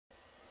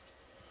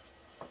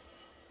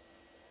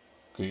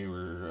Okay,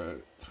 we're at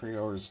 3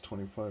 hours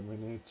 25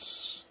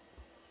 minutes.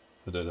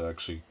 I did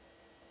actually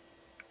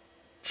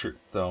trip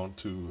down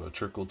to a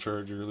trickle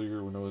charge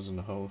earlier when I was in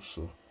the house,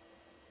 so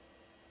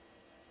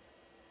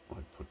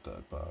I put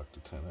that back to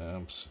 10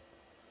 amps.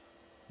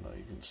 Now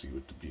you can see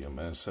what the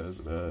BMS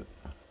has it at.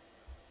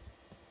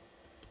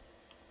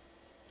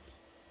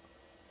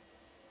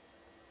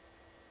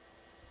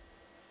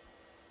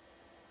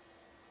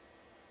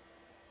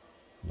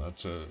 And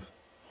that's a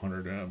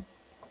 100 amp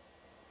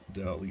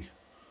Dally.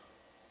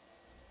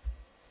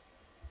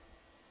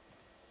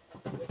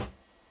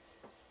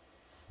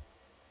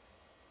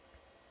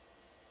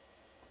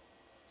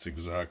 It's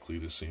exactly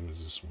the same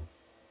as this one.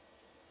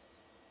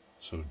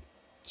 So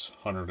it's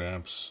 100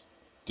 amps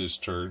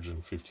discharge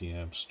and 50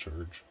 amps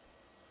charge.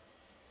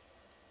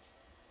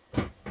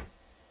 So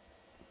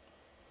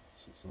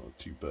it's not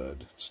too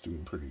bad. It's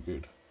doing pretty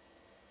good.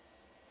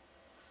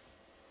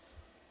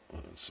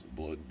 Some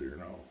blood there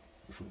now.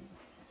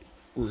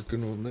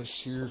 Working on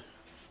this here.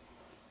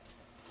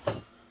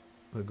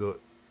 I got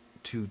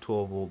two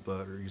 12-volt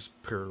batteries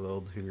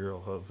paralleled here.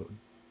 I'll have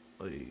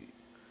a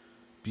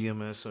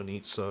BMS on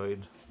each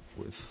side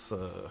with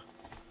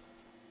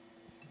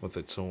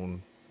its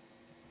own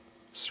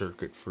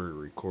circuit for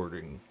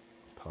recording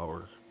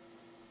power.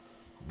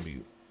 It'll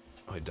be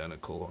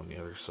identical on the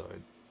other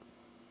side.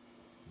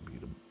 Be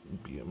the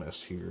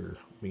BMS here,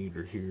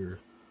 meter here,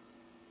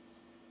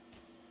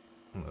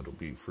 and that'll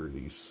be for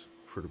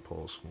the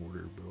pulse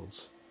motor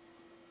builds.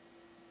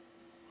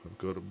 I've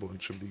got a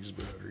bunch of these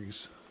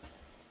batteries.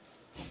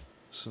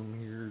 Some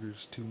here,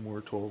 there's two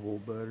more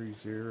 12-volt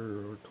batteries there,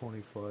 or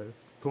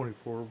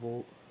 24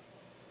 volt.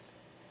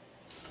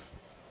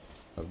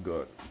 I've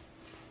got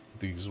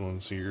these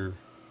ones here.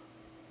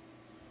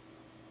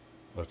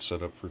 That's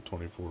set up for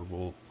 24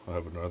 volt. I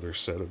have another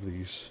set of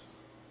these,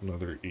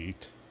 another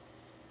 8.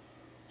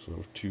 So I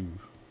have two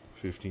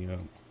 50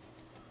 amp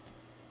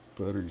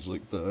batteries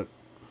like that.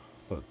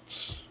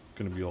 That's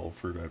going to be all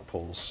for that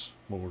pulse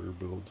motor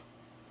build.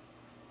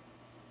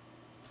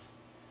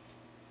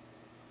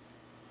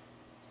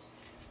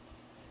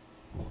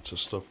 Lots of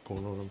stuff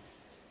going on.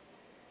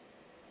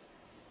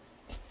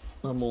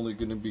 I'm only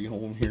going to be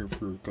home here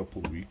for a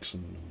couple of weeks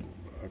and then I'm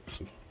going back,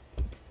 so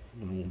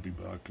I won't be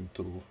back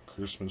until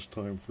Christmas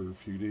time for a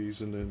few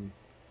days and then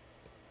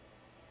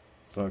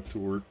back to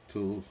work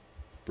till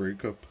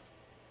breakup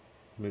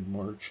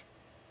mid-March.